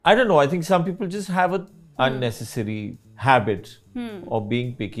I don't know. I think some people just have an unnecessary habit of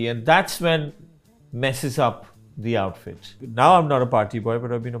being picky, and that's when messes up the outfit. Now I'm not a party boy,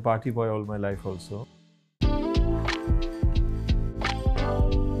 but I've been a party boy all my life also.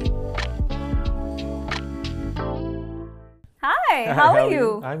 Hi, how are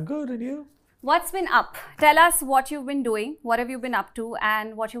you? I'm good, and you? What's been up? Tell us what you've been doing, what have you been up to,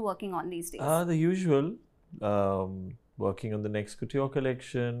 and what you're working on these days. The usual. Working on the next Couture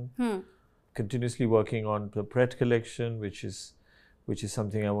collection. Continuously working on the Pret collection, which is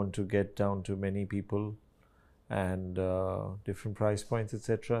something I want to get down to many people, and different price points,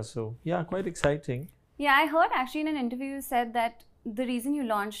 etc. So yeah, quite exciting. Yeah, I heard actually in an interview you said that the reason you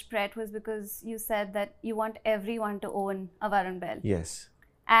launched Pret was because you said that you want everyone to own a Varun Bahl. Yes.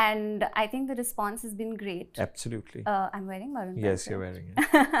 And I think the response has been great. Absolutely. I'm wearing Varun Bahl. Yes, you're wearing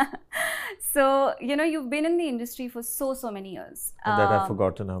it. So, you know, you've been in the industry for so many years. And that I've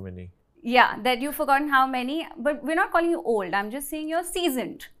forgotten how many. Yeah, that you've forgotten how many, but we're not calling you old. I'm just saying you're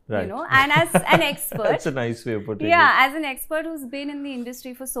seasoned, right. You know, and as an expert. That's a nice way of putting it. Yeah, as an expert who's been in the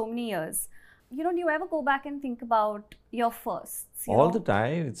industry for so many years. You know, do you ever go back and think about your firsts? All the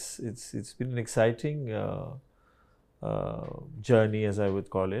time. It's been an exciting journey, as I would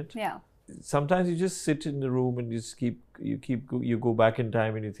call it. Yeah. Sometimes you just sit in the room and you go back in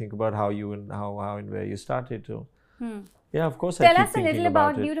time and you think about how and where you started. So, yeah, of course. Tell us a little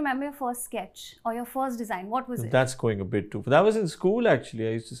about. Do you remember your first sketch or your first design? What was it? That's going a bit too. That was in school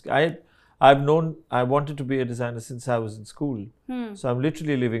actually. I wanted to be a designer since I was in school. So I'm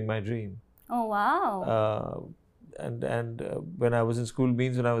literally living my dream. Oh wow. And when I was in school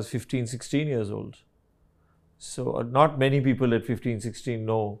means when I was 15, 16 years old. So not many people at 15, 16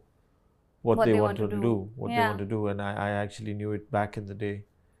 know what they want to do, and I actually knew it back in the day.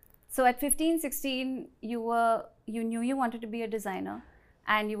 So at 15, 16, you knew you wanted to be a designer,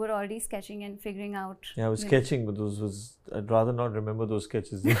 and you were already sketching and figuring out. Yeah, I was sketching, but I'd rather not remember those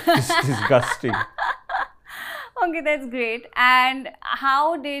sketches. It's disgusting. Okay, that's great. And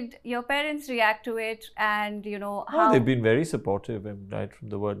how did your parents react to it? And you know how they've been very supportive, and right from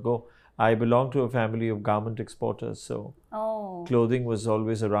the word go. I belong to a family of garment exporters, so clothing was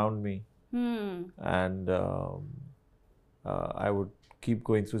always around me. And I would keep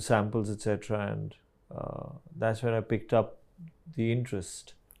going through samples, etc. And that's when I picked up the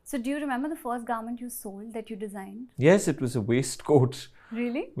interest. So do you remember the first garment you sold that you designed? Yes, it was a waistcoat.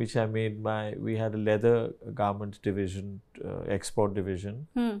 Really? Which I made we had a leather garment division, export division,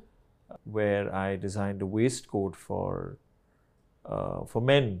 where I designed a waistcoat for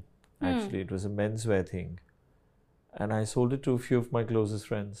men. Actually, it was a menswear thing. And I sold it to a few of my closest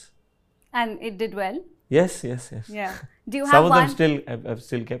friends. And it did well? Yes. Yeah. Do you have Some of them I've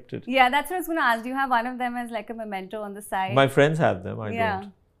still kept it. Yeah, that's what I was going to ask. Do you have one of them as like a memento on the side? My friends have them, I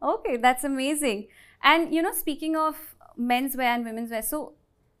don't. Okay, that's amazing. And, you know, speaking of menswear and women's wear, so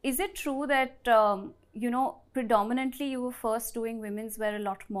is it true that, you know, predominantly you were first doing women's wear a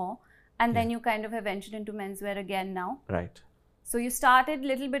lot more, and then you kind of have ventured into menswear again now? Right. So you started a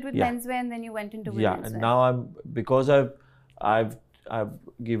little bit with menswear and then you went into women's wear. Yeah, and now because I've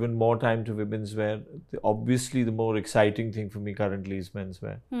given more time to women's wear. Obviously, the more exciting thing for me currently is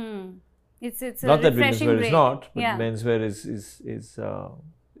menswear. It's not that women's wear is not, but yeah. menswear is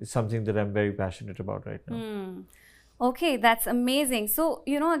something that I'm very passionate about right now. Okay, that's amazing. So,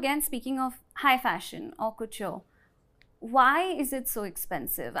 you know, again, speaking of high fashion or couture, why is it so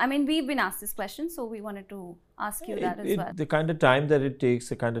expensive? I mean, we've been asked this question, so we wanted to ask you that as well. The kind of time that it takes,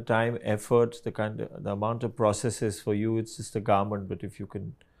 the kind of time, effort, the amount of processes for you, it's just a garment. But if you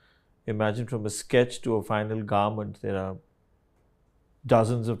can imagine from a sketch to a final garment, there are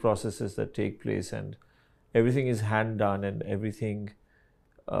dozens of processes that take place, and everything is hand done, and everything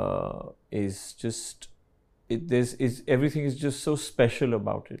is just everything is just so special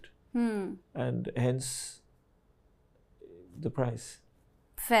about it, and hence the price.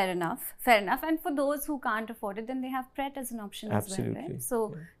 Fair enough. And for those who can't afford it, then they have Pret as an option as well, right?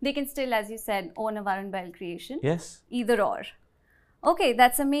 So they can still, as you said, own a Varun Bahl creation. Yes. Either or. Okay,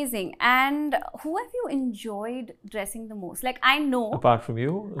 that's amazing. And who have you enjoyed dressing the most? Like, I know. Apart from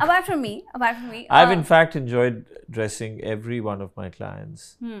you? Apart from me. I've in fact enjoyed dressing every one of my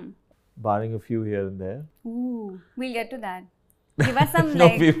clients, barring a few here and there. Ooh, we'll get to that. Give us some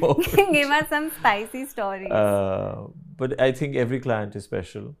give us some spicy stories. But I think every client is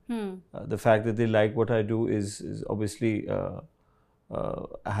special. The fact that they like what I do is obviously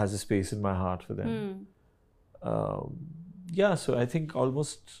has a space in my heart for them. Yeah, so I think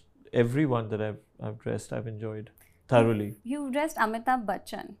almost everyone that I've dressed, I've enjoyed. thoroughly. You dressed Amitabh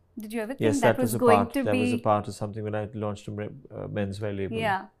Bachchan. Did you ever think Yes, that was was a going part. to That be? was a part of something when I launched a menswear label.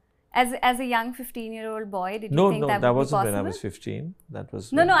 Yeah. As a young 15-year-old boy, did you No, think no, that that would be wasn't possible? when I was 15. That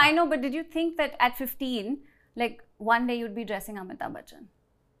was No, when- no, I know, but did you think that at 15, like one day you'd be dressing Amitabh Bachchan?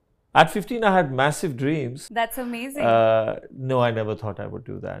 At 15, I had massive dreams. That's amazing. No, I never thought I would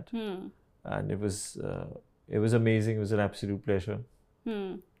do that. And it was amazing. It was an absolute pleasure.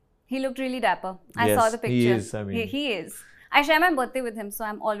 He looked really dapper. I Yes, saw the picture. he is. I mean, he is. I share my birthday with him, so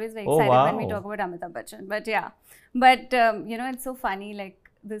I'm always very Oh, excited when we wow. talk about Amitabh Bachchan. But yeah, but you know, it's so funny. Like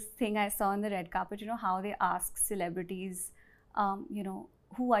this thing I saw on the red carpet. You know how they ask celebrities, you know,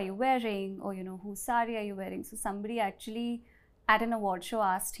 who are you wearing, or you know, whose sari are you wearing? So somebody actually at an award show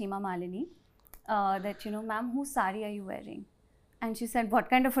asked Hema Malini that, you know, ma'am, whose sari are you wearing? And she said, what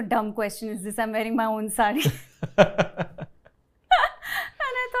kind of a dumb question is this? I'm wearing my own sari. And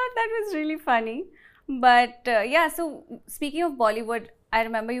I thought that was really funny. But yeah, so speaking of Bollywood, I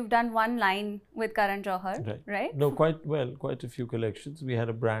remember you've done one line with Karan Johar, right? No, quite a few collections. We had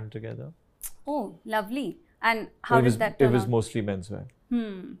a brand together. Oh, lovely. And how did that turn It was out? mostly menswear.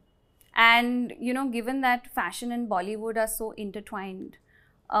 And, you know, given that fashion and Bollywood are so intertwined,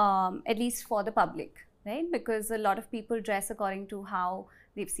 at least for the public, right? Because a lot of people dress according to how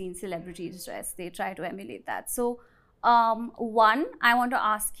they've seen celebrities dress. They try to emulate that. So, one, I want to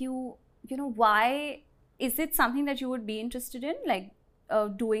ask you, you know, why is it something that you would be interested in, like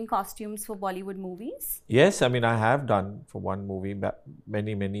doing costumes for Bollywood movies? Yes, I mean I have done for one movie back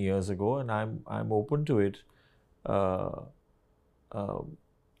many years ago, and I'm open to it.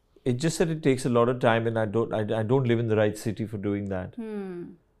 It just that it takes a lot of time, and I don't live in the right city for doing that.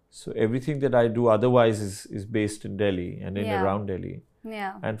 So everything that I do otherwise is based in Delhi and in around Delhi.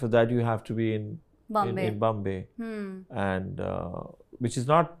 Yeah. And for that you have to be in Bombay. in Bombay, and which is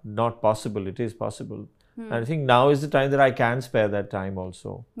not possible. It is possible, and I think now is the time that I can spare that time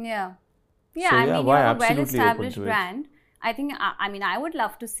also. Yeah, yeah. So, I yeah, mean, why? you have a Absolutely well-established open to it. brand. I think. I mean, I would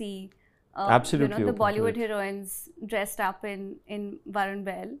love to see. Absolutely you know, the open to Bollywood it. heroines dressed up in Varun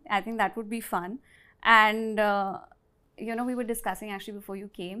Bahl. I think that would be fun. And you know, we were discussing actually before you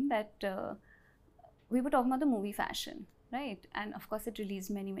came that we were talking about the movie fashion, right? And of course, it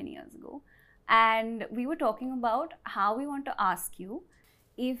released many years ago. And we were talking about how we want to ask you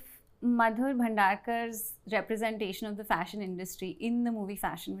if Madhur Bhandarkar's representation of the fashion industry in the movie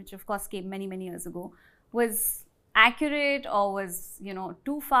fashion, which of course came many years ago, was accurate or was, you know,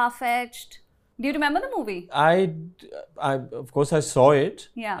 too far-fetched. Do you remember the movie? I of course I saw it.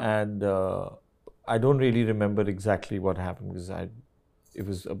 Yeah. And I don't really remember exactly what happened because it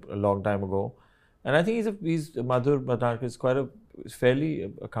was a long time ago. And I think he's Madhur Bhandarkar is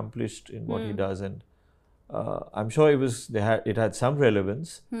fairly accomplished in what he does, and I'm sure it had some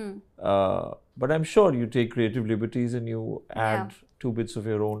relevance. But I'm sure you take creative liberties and you add 2 bits of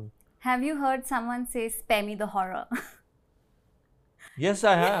your own. Have you heard someone say, "Spare me the horror"? Yes,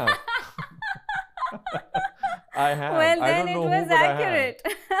 I have. I have. Well, I then don't it know was who, but accurate.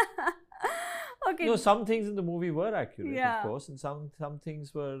 Okay. No, some things in the movie were accurate, Yeah. of course, and some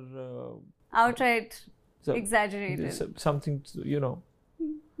things were Outright so- exaggerated. something, you know,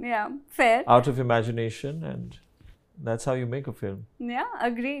 Yeah, fair. out of imagination, and that's how you make a film. Yeah,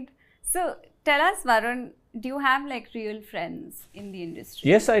 agreed. So tell us, Varun, do you have like real friends in the industry?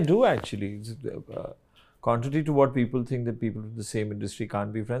 Yes, I do actually. Contrary to what people think that people in the same industry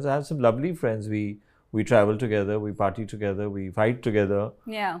can't be friends, I have some lovely friends. We travel together, we party together, we fight together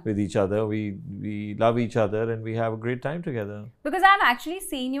Yeah. with each other. We love each other, and we have a great time together. Because I've actually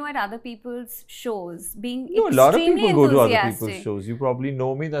seen you at other people's shows being No, a lot of extremely people go to other enthusiastic. people's shows. You probably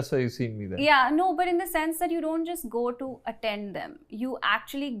know me, that's why you've seen me there. Yeah, no, but in the sense that you don't just go to attend them. You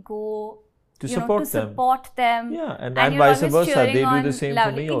actually go To you know, support to them. support them. Yeah, and you're vice always versa. cheering They do on the same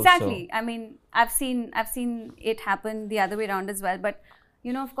loudly. for me Exactly. also. I mean, I've seen it happen the other way around as well. But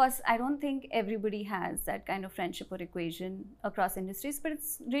you know, of course, I don't think everybody has that kind of friendship or equation across industries. But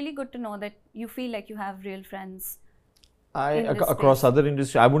it's really good to know that you feel like you have real friends. in this Across space. other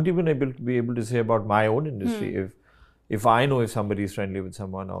industry, I wouldn't even be able to say about my own industry if I know if somebody is friendly with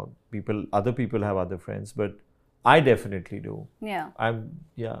someone or other people have other friends, but I definitely do. Yeah,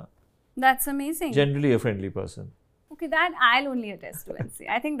 Yeah, that's amazing. generally a friendly person. Okay, that I'll only attest to and say.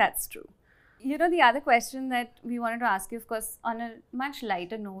 I think that's true. You know, the other question that we wanted to ask you, of course, on a much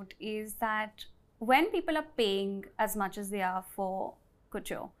lighter note, is that when people are paying as much as they are for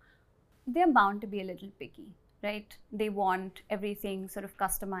couture, they're bound to be a little picky, right? They want everything sort of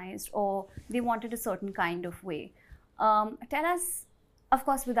customized, or they want it a certain kind of way. Tell us, of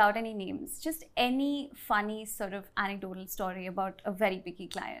course, without any names, just any funny sort of anecdotal story about a very picky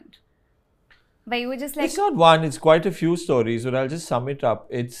client. But you were just like... It's not one, it's quite a few stories, but I'll just sum it up.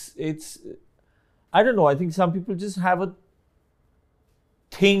 It's I don't know, I think some people just have a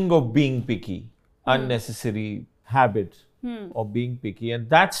thing of being picky, unnecessary habit of being picky, and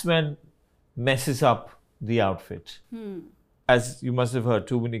that's when messes up the outfit. As you must have heard,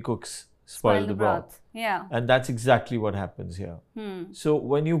 too many cooks spoil the broth. Yeah. And that's exactly what happens here. So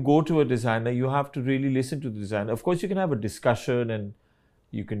when you go to a designer, you have to really listen to the designer. Of course, you can have a discussion and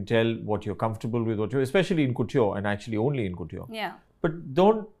you can tell what you're comfortable with, especially in couture, and actually only in couture. Yeah. But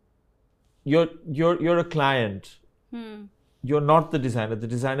don't, you're a client. You're not the designer. The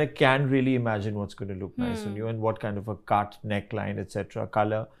designer can really imagine what's going to look nice on you and what kind of a cut, neckline, etc.,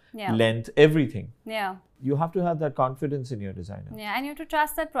 color, length, everything. Yeah. You have to have that confidence in your designer. Yeah, and you have to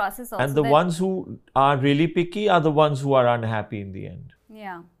trust that process also. And the ones who are really picky are the ones who are unhappy in the end.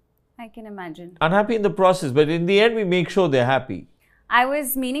 Yeah, I can imagine. Unhappy in the process, but in the end we make sure they're happy. I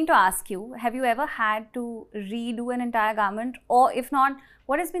was meaning to ask you, have you ever had to redo an entire garment? Or if not,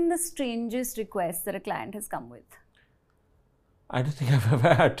 what has been the strangest request that a client has come with? I don't think I've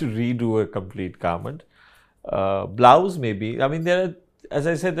ever had to redo a complete garment. Blouse maybe. I mean, as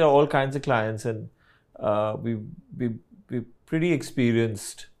I said, there are all kinds of clients, and we're pretty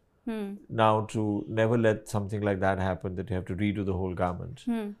experienced now to never let something like that happen, that you have to redo the whole garment.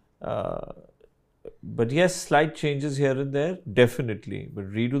 But yes, slight changes here and there, definitely.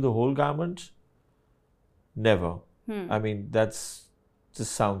 But redo the whole garment, never. I mean, that's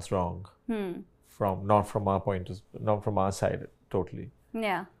just sounds wrong. Not from our side, totally.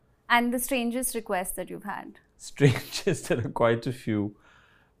 Yeah. And the strangest request that you've had? Strangest, there are quite a few.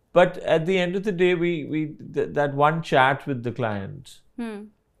 But at the end of the day, that one chat with the client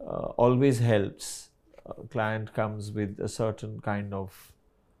always helps. A client comes with a certain kind of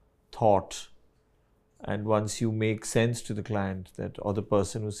thought, and once you make sense to the client or the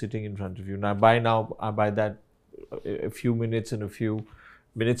person who's sitting in front of you, by that a few minutes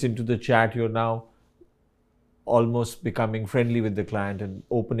into the chat, you're now almost becoming friendly with the client and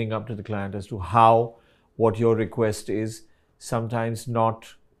opening up to the client as to how what your request is sometimes is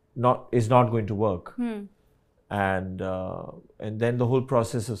not going to work. And then the whole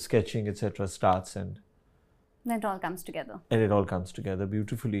process of sketching, etc., starts, and then it all comes together. And it all comes together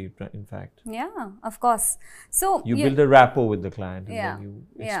beautifully, in fact. Yeah, of course. So you build a rapport with the client, and then you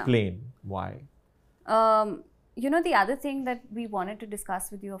explain why. The other thing that we wanted to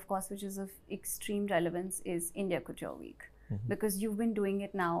discuss with you, of course, which is of extreme relevance, is India Couture Week. Because you've been doing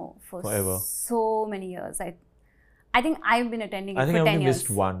it now for forever. So many years. I think I've been attending it for 10 years. I think I only missed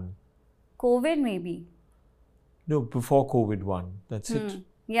one. COVID, maybe? No, before COVID one. That's it.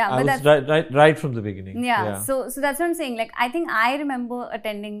 Yeah, I was right from the beginning. Yeah. So that's what I'm saying. Like, I think I remember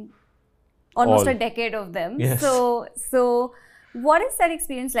attending almost a decade of them. Yes. So what is that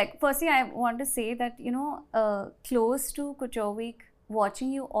experience like? Firstly, I want to say that, close to Couture Week,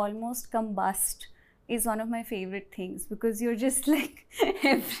 watching you almost combust is one of my favorite things, because you're just like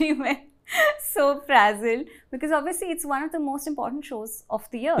everywhere, so frazzled. Because obviously it's one of the most important shows of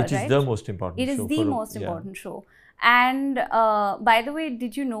the year, right? It is the most important show. It is the most important show. And by the way,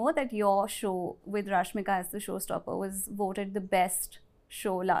 did you know that your show with Rashmika as the showstopper was voted the best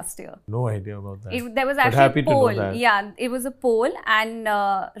show last year? No idea about that. There was actually a poll. Yeah, it was a poll, and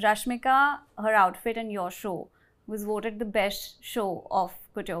Rashmika, her outfit and your show was voted the best show of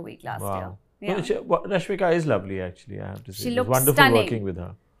Couture Week last year. Yeah. Rashmika is lovely, actually, I have to say. She looks wonderful stunning. Working with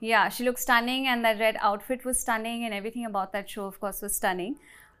her. Yeah, she looks stunning, and that red outfit was stunning, and everything about that show, of course, was stunning.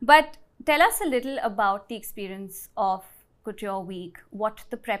 But tell us a little about the experience of Couture Week, what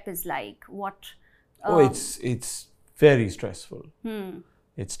the prep is like, it's very stressful.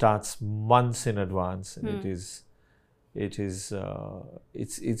 It starts months in advance, and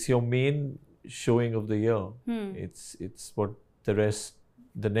it's your main showing of the year. It's what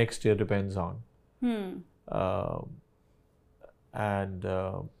the next year depends on. And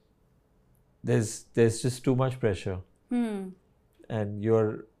there's just too much pressure. And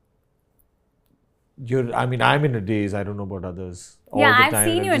I mean, I'm in a daze. I don't know about others. All the time. I've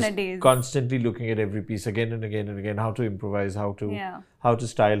seen you in a daze. Constantly looking at every piece again and again and again, how to improvise, how to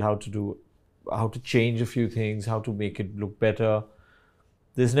style, how to change a few things, how to make it look better.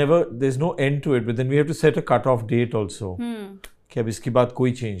 There's no end to it, but then we have to set a cut-off date also. कि अब इसके बाद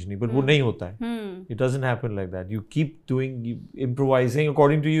कोई change नहीं, but वो नहीं होता है. It doesn't happen like that. You keep improvising.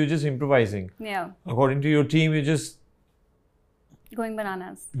 According to you, just improvising. Yeah. According to your team, you're just going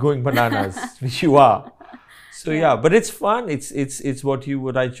bananas, which you are. So but it's fun. It's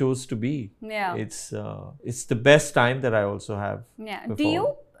what I chose to be. Yeah. It's the best time that I also have. Yeah. Before. Do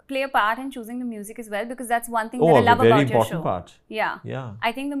you play a part in choosing the music as well? Because that's one thing that Oh, I a love very about your important show. part. Yeah. Yeah.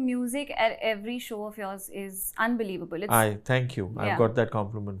 I think the music at every show of yours is unbelievable. Thank you. Yeah. I've got that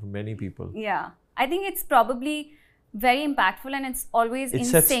compliment from many people. Yeah. I think it's probably very impactful and it's always in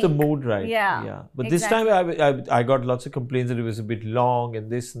sets sync. the mood right. Yeah. But exactly. this time I got lots of complaints that it was a bit long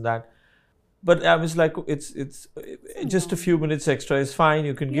and this and that. But I was like, it's just a few minutes extra is fine.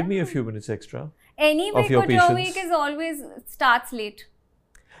 You can give me a few minutes extra. Anyway, of your Couture patience. Week is always starts late.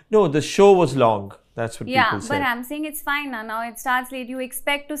 No, the show was long. That's what Yeah, people said. but I'm saying it's fine now. Now it starts late. You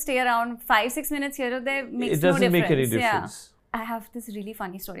expect to stay around 5-6 minutes here or there. Makes It doesn't no make any difference. difference. Yeah. I have this really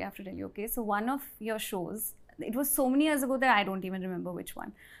funny story I have to tell you. Okay, so one of your shows, it was so many years ago that I don't even remember which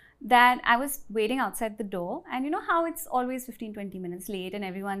one. That I was waiting outside the door, and you know how it's always 15-20 minutes late, and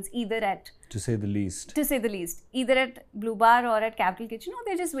everyone's either at, to say the least, either at Blue Bar or at Capital Kitchen, or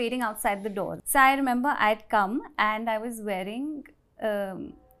they're just waiting outside the door. So I remember I'd come and I was wearing a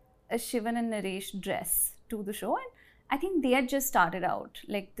Shivan and Naresh dress to the show, and I think they had just started out.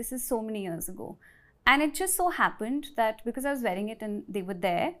 Like, this is so many years ago, and it just so happened that because I was wearing it and they were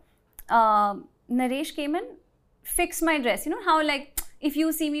there, Naresh came and fixed my dress. You know how, like, if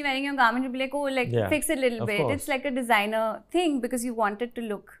you see me wearing your garment, you'll be like, oh, like, fix it a little bit. Course. It's like a designer thing because you want it to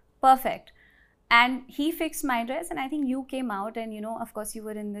look perfect. And he fixed my dress, and I think you came out and, you know, of course you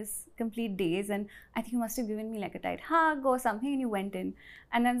were in this complete daze, and I think you must have given me like a tight hug or something, and you went in.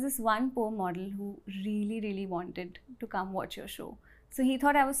 And there was this one poor model who really, really wanted to come watch your show. So he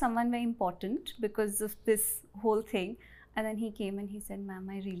thought I was someone very important because of this whole thing. And then he came and he said, ma'am,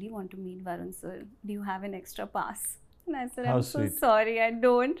 I really want to meet Varun sir. Do you have an extra pass? And I said, I'm so sorry, I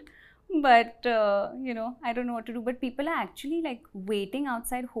don't. But, you know, I don't know what to do. But people are actually like waiting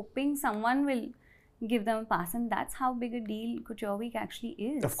outside, hoping someone will give them a pass. And that's how big a deal Couture Week actually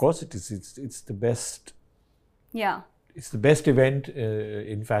is. Of course it is. It's the best. Yeah. It's the best event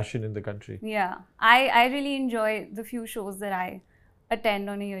in fashion in the country. Yeah. I really enjoy the few shows that I attend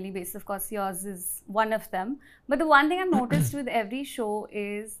on a yearly basis. Of course, yours is one of them. But the one thing I've noticed with every show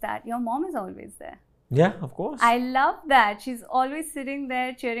is that your mom is always there. Yeah, of course. I love that. She's always sitting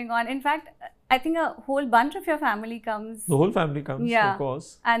there cheering on. In fact, I think a whole bunch of your family comes. The whole family comes, of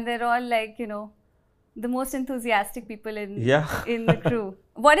course. And they're all like, you know, the most enthusiastic people in the crew.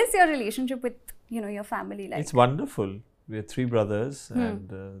 What is your relationship with, you know, your family like? It's wonderful. We have 3 brothers and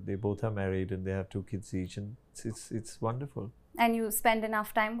they both are married and they have 2 kids each, and it's wonderful. And you spend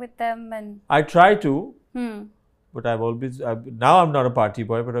enough time with them? And I try to. But now I'm not a party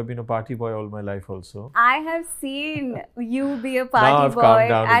boy, but I've been a party boy all my life also. I have seen you be a party boy. Now I've calmed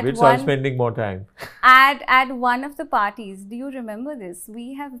down a bit, so I'm spending more time. At one of the parties, do you remember this?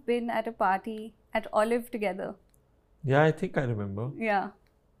 We have been at a party at Olive together. Yeah, I think I remember. Yeah.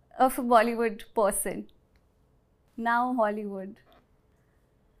 Of a Bollywood person. Now Hollywood.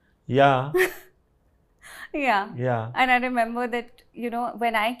 Yeah. Yeah. And I remember that, you know,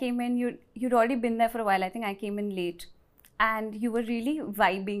 when I came in, you'd already been there for a while. I think I came in late. And you were really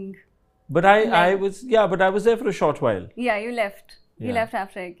vibing. But I was there for a short while. Yeah, you left. Yeah. You left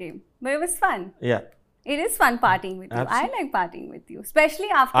after I came. But it was fun. Yeah. It is fun partying with you. Absolutely. I like partying with you. Especially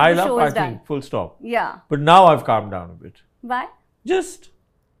after the show is done. I love partying, full stop. Yeah. But now I've calmed down a bit. Why? Just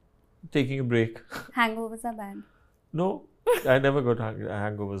taking a break. Hangovers are bad. No, I never got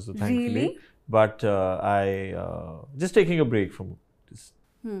hangovers, thankfully. Really? But I just taking a break from this.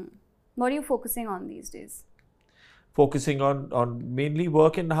 What are you focusing on these days? Focusing on mainly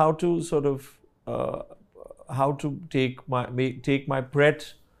work and how to sort of how to take my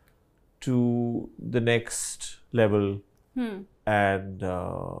Pret to the next level, and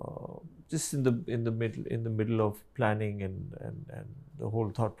just in the middle of planning and the whole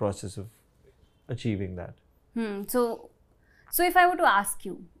thought process of achieving that. So if I were to ask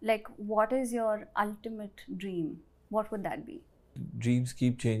you, like, what is your ultimate dream? What would that be? Dreams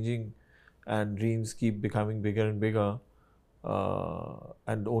keep changing and dreams keep becoming bigger and bigger,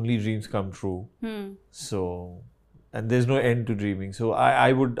 and only dreams come true. So, and there's no end to dreaming. So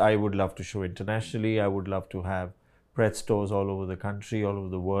I would love to show internationally. I would love to have Pret stores all over the country, all over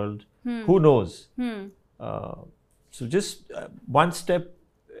the world. Who knows? So just one step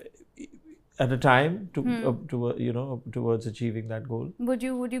at a time towards achieving that goal. Would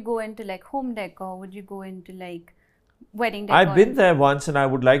you go into like home decor? Would you go into like wedding decor? I've been there once, and I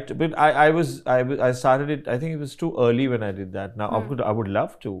would like to. But I started it. I think it was too early when I did that. Now I would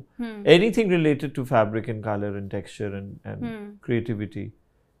love to. Anything related to fabric and color and texture and creativity.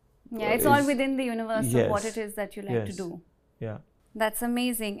 Yeah, it's all within the universe of what it is that you like to do. Yeah. That's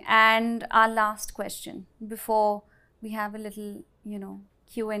amazing. And our last question before we have a little,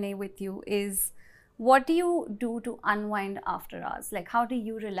 Q&A with you is, What do you do to unwind after hours? Like, how do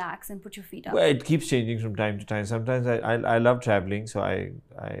you relax and put your feet up? Well, it keeps changing from time to time. Sometimes I love traveling, so I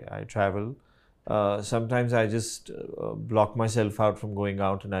travel. Sometimes I just block myself out from going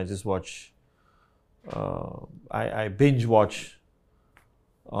out and I just watch. I binge watch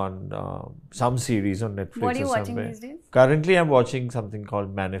on some series on Netflix. What are you or watching somewhere. these days? Currently, I'm watching something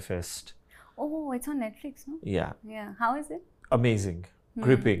called Manifest. Oh, it's on Netflix, no? Yeah, Yeah. How is it? amazing,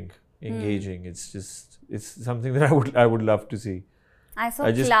 gripping, engaging. It's something that I would love to see. I saw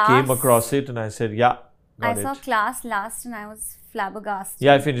I just Class. came across it and I said, yeah, got I saw it. Class last and I was flabbergasted.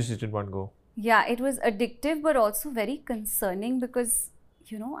 Yeah, I finished it in one go. Yeah, it was addictive but also very concerning because,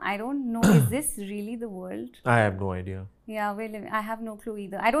 I don't know, is this really the world? I have no idea. Yeah, I have no clue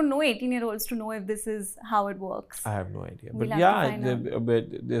either. I don't know 18-year-olds to know if this is how it works. I have no idea. We'll But have to yeah, find but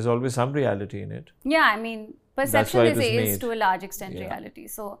there's always some reality in it. Yeah, I mean, perception why it is was is made. to a large extent Yeah. reality.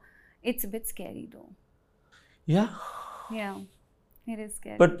 So it's a bit scary though. Yeah. Yeah, it is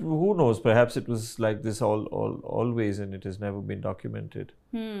scary. But who knows? Perhaps it was like this always and it has never been documented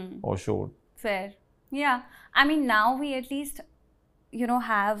or showed. Fair. Yeah. I mean, now we at least,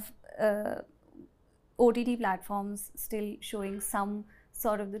 have OTT platforms still showing some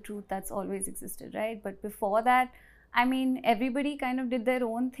sort of the truth that's always existed, right? But before that, I mean, everybody kind of did their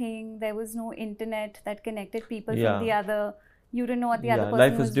own thing. There was no internet that connected people from the other. You didn't know what the other person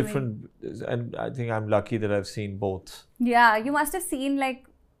life was is doing. different, and I think I'm lucky that I've seen both. Yeah, you must have seen like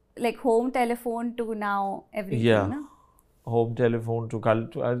home telephone to now everything. Yeah. No? Home telephone to color.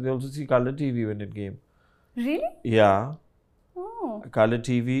 I also see color TV when it came. Really? Yeah. Oh. Color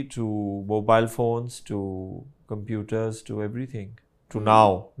TV to mobile phones to computers to everything to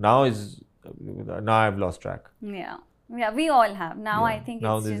now. Now I've lost track. Yeah. Yeah, we all have. Now Yeah. I think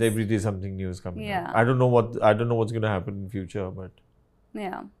now it's there's just, every day something new is coming Yeah. up. I don't know what's going to happen in future, but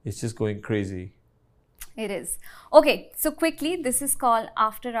yeah, it's just going crazy. it is. Okay, so quickly, this is called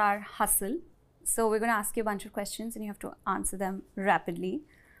After Our Hustle. So we're going to ask you a bunch of questions and you have to answer them rapidly.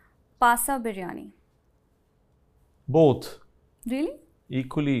 Pasta or biryani? Both Really?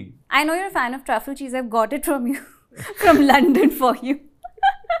 equally. I know you're a fan of truffle cheese. I've got it from you, from London for you.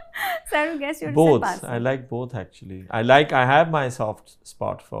 So I would guess you're Both. pasta. I like both actually. I have my soft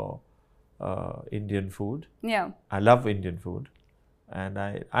spot for Indian food. Yeah. I love Indian food, and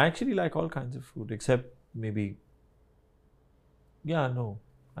I actually like all kinds of food except maybe. Yeah, no,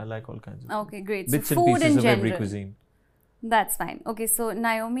 I like all kinds of food. Okay, great. Bits so and food pieces in of general. every cuisine. That's fine. Okay, so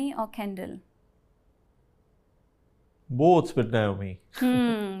Naomi or Kendall? Both, but Naomi.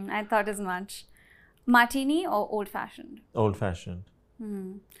 I thought as much. Martini or old-fashioned? Old-fashioned.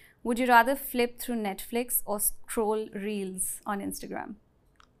 Would you rather flip through Netflix or scroll reels on Instagram?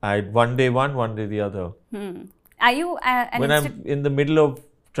 One day one day the other. Are you When I'm in the middle of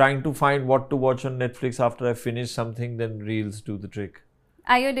trying to find what to watch on Netflix after I finish something, then reels do the trick.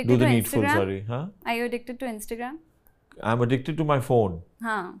 Are you addicted Do the to needful, Instagram? sorry. Huh? Are you addicted to Instagram? I'm addicted to my phone.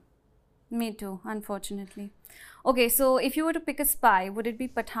 Huh. Me too, unfortunately. Okay, so if you were to pick a spy, would it be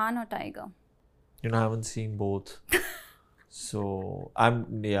Pathan or Tiger? I haven't seen both. So,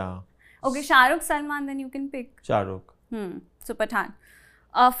 Okay, Shah Rukh, Salman, then you can pick. Shah Rukh. So Pathan.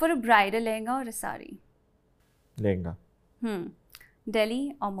 For a bridal lehenga or a sari? Lehenga.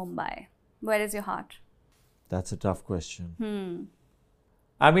 Delhi or Mumbai? Where is your heart? That's a tough question.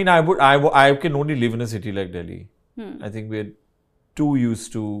 I mean, I can only live in a city like Delhi. I think we're too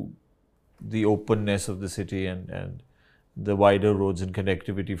used to the openness of the city and the wider roads and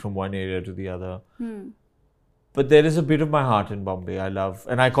connectivity from one area to the other. But there is a bit of my heart in Bombay.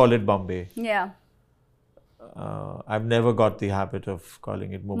 And I call it Bombay. Yeah. I've never got the habit of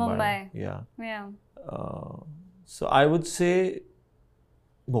calling it Mumbai. Mumbai. Yeah. Yeah. So I would say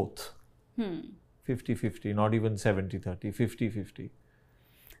both. 50-50, not even 70-30, 50-50.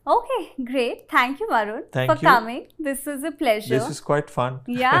 Okay, great. Thank you, Varun, Thank for you. coming. This is a pleasure. This is quite fun.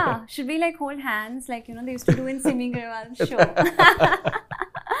 Yeah. Should we like hold hands like, they used to do in Simi Garewal's show.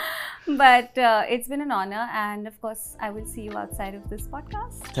 But it's been an honor. And of course, I will see you outside of this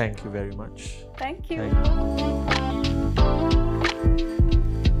podcast. Thank you very much. Thank you. Thank you.